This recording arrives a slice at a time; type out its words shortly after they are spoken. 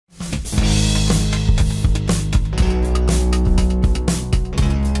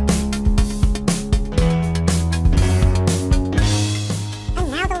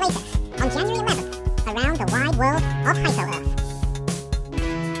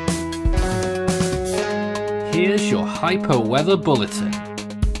here's your Hypo Weather Bulletin.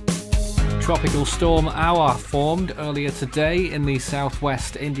 Tropical Storm AWA formed earlier today in the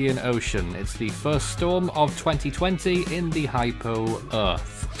southwest Indian Ocean. It's the first storm of 2020 in the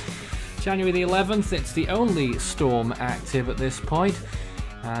HypoEarth. January the 11th, it's the only storm active at this point,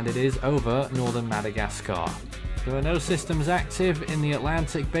 and it is over northern Madagascar. There are no systems active in the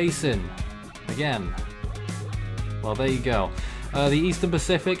Atlantic Basin. Again. Well, there you go. The Eastern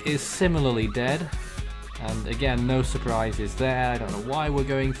Pacific is similarly dead. And again, no surprises there. I don't know why we're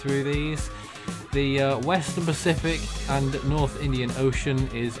going through these. The Western Pacific and North Indian Ocean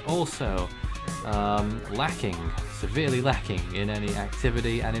is also lacking, severely lacking in any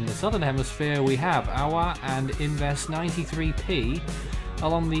activity. And in the Southern Hemisphere, we have AWA and Invest 93p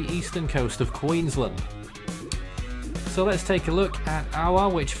along the eastern coast of Queensland. So let's take a look at AWA,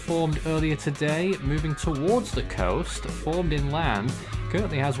 which formed earlier today, moving towards the coast, formed inland.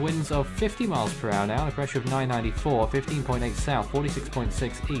 Currently has winds of 50 miles per hour now, a pressure of 994, 15.8 south,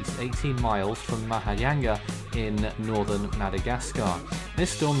 46.6 east, 18 miles from Hurricank in northern Madagascar.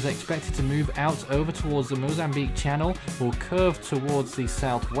 This storm is expected to move out over towards the Mozambique Channel, will curve towards the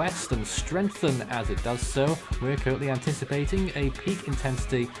southwest and strengthen as it does so. We're currently anticipating a peak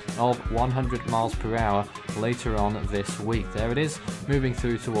intensity of 100 miles per hour later on this week. There it is, moving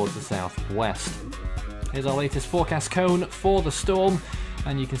through towards the southwest. Here's our latest forecast cone for the storm,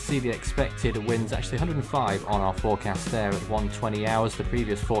 and you can see the expected winds, actually 105 on our forecast there at 120 hours. The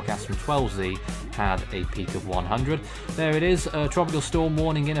previous forecast from 12Z had a peak of 100. There it is, a tropical storm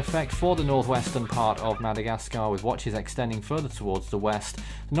warning in effect for the northwestern part of Madagascar, with watches extending further towards the west,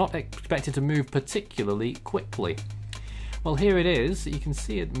 not expected to move particularly quickly. Well, here it is. You can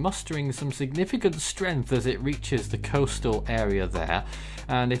see it mustering some significant strength as it reaches the coastal area there.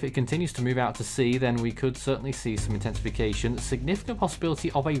 And if it continues to move out to sea, then we could certainly see some intensification. Significant possibility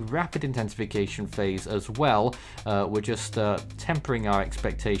of a rapid intensification phase as well. We're just tempering our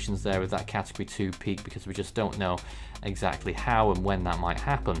expectations there with that Category 2 peak because we just don't know exactly how and when that might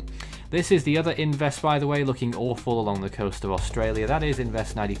happen. This is the other Invest, by the way, looking awful along the coast of Australia. That is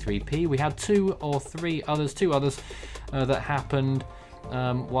Invest 93p. We had two others that happened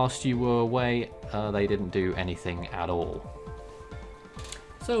whilst you were away. They didn't do anything at all.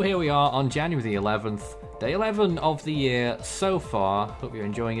 So here we are on January the 11th, day 11 of the year so far. Hope you're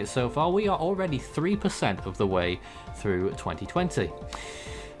enjoying it so far. We are already 3% of the way through 2020.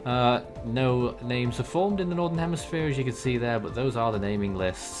 No names are formed in the Northern Hemisphere, as you can see there, but those are the naming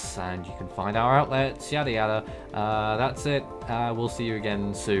lists, and you can find our outlets, yada yada. That's it. We'll see you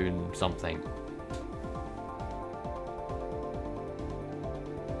again soon, something.